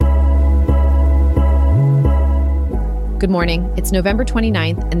Good morning. It's November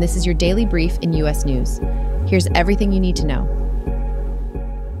 29th, and this is your daily brief in U.S. News. Here's everything you need to know.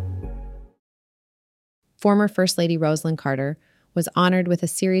 Former First Lady Rosalynn Carter was honored with a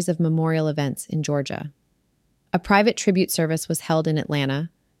series of memorial events in Georgia. A private tribute service was held in Atlanta,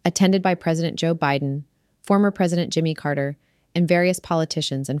 attended by President Joe Biden, former President Jimmy Carter, and various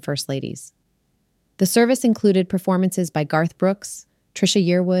politicians and First Ladies. The service included performances by Garth Brooks, Trisha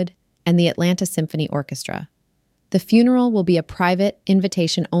Yearwood, and the Atlanta Symphony Orchestra. The funeral will be a private,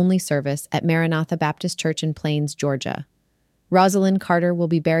 invitation-only service at Maranatha Baptist Church in Plains, Georgia. Rosalynn Carter will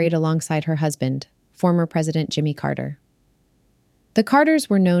be buried alongside her husband, former President Jimmy Carter. The Carters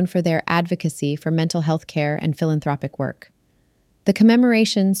were known for their advocacy for mental health care and philanthropic work. The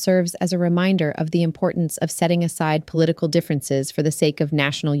commemoration serves as a reminder of the importance of setting aside political differences for the sake of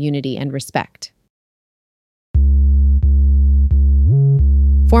national unity and respect.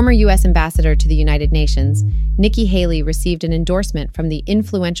 Former U.S. Ambassador to the United Nations, Nikki Haley received an endorsement from the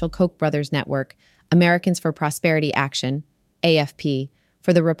influential Koch brothers network, Americans for Prosperity Action, AFP,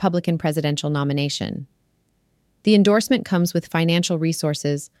 for the Republican presidential nomination. The endorsement comes with financial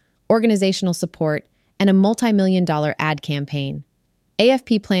resources, organizational support, and a multi-million-dollar ad campaign.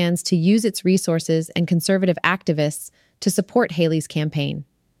 AFP plans to use its resources and conservative activists to support Haley's campaign.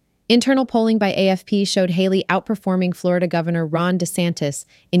 Internal polling by AFP showed Haley outperforming Florida Governor Ron DeSantis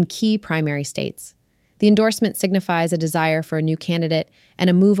in key primary states. The endorsement signifies a desire for a new candidate and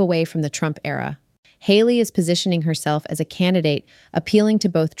a move away from the Trump era. Haley is positioning herself as a candidate appealing to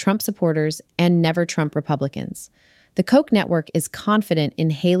both Trump supporters and never-Trump Republicans. The Koch network is confident in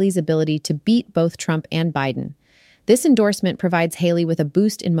Haley's ability to beat both Trump and Biden. This endorsement provides Haley with a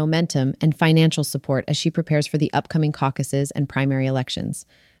boost in momentum and financial support as she prepares for the upcoming caucuses and primary elections.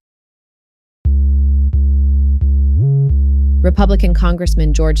 Republican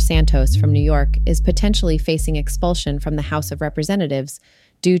Congressman George Santos from New York is potentially facing expulsion from the House of Representatives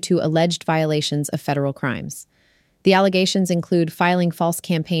due to alleged violations of federal crimes. The allegations include filing false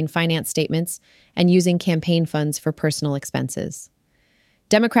campaign finance statements and using campaign funds for personal expenses.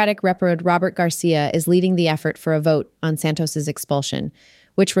 Democratic Rep. Robert Garcia is leading the effort for a vote on Santos's expulsion,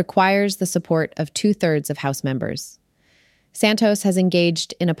 which requires the support of 2/3 of House members. Santos has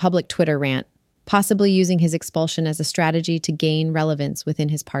engaged in a public Twitter rant, possibly using his expulsion as a strategy to gain relevance within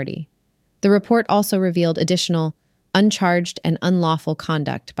his party. The report also revealed additional uncharged and unlawful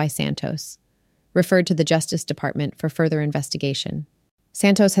conduct by Santos, referred to the Justice Department for further investigation.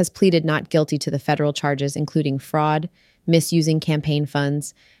 Santos has pleaded not guilty to the federal charges including fraud, misusing campaign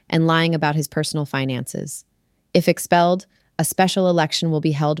funds, and lying about his personal finances. If expelled, a special election will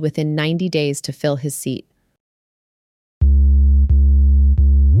be held within 90 days to fill his seat.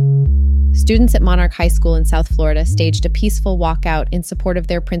 Students at Monarch High School in South Florida staged a peaceful walkout in support of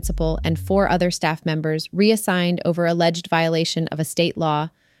their principal and 4 other staff members reassigned over alleged violation of a state law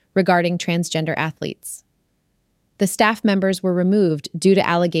regarding transgender athletes. The staff members were removed due to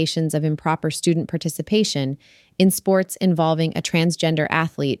allegations of improper student participation in sports involving a transgender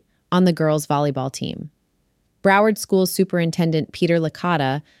athlete on the girls' volleyball team. Broward School Superintendent Peter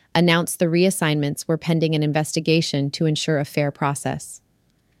Licata announced the reassignments were pending an investigation to ensure a fair process.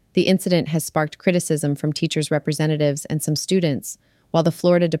 The incident has sparked criticism from teachers' representatives and some students, while the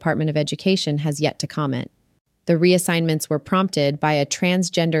Florida Department of Education has yet to comment. The reassignments were prompted by a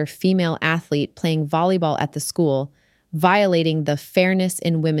transgender female athlete playing volleyball at the school, violating the Fairness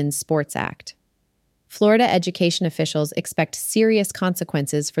in Women's Sports Act. Florida education officials expect serious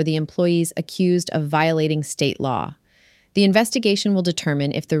consequences for the employees accused of violating state law. The investigation will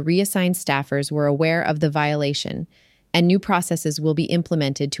determine if the reassigned staffers were aware of the violation, and new processes will be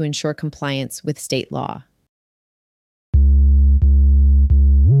implemented to ensure compliance with state law.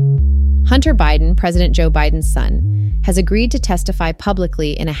 Hunter Biden, President Joe Biden's son, has agreed to testify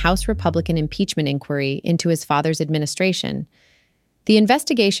publicly in a House Republican impeachment inquiry into his father's administration. The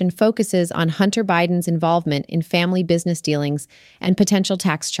investigation focuses on Hunter Biden's involvement in family business dealings and potential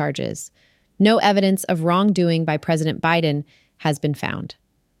tax charges. No evidence of wrongdoing by President Biden has been found.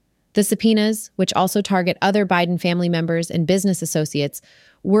 The subpoenas, which also target other Biden family members and business associates,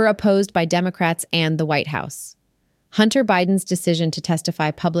 were opposed by Democrats and the White House. Hunter Biden's decision to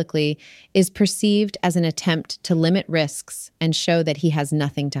testify publicly is perceived as an attempt to limit risks and show that he has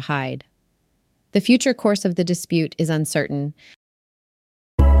nothing to hide. The future course of the dispute is uncertain.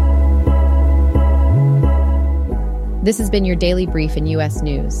 This has been your daily brief in U.S.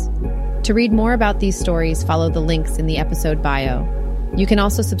 News. To read more about these stories, follow the links in the episode bio. You can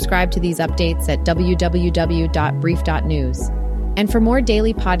also subscribe to these updates at www.brief.news. And for more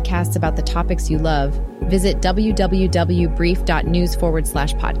daily podcasts about the topics you love, visit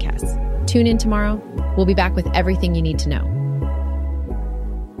www.brief.news/podcasts. Tune in tomorrow. We'll be back with everything you need to know.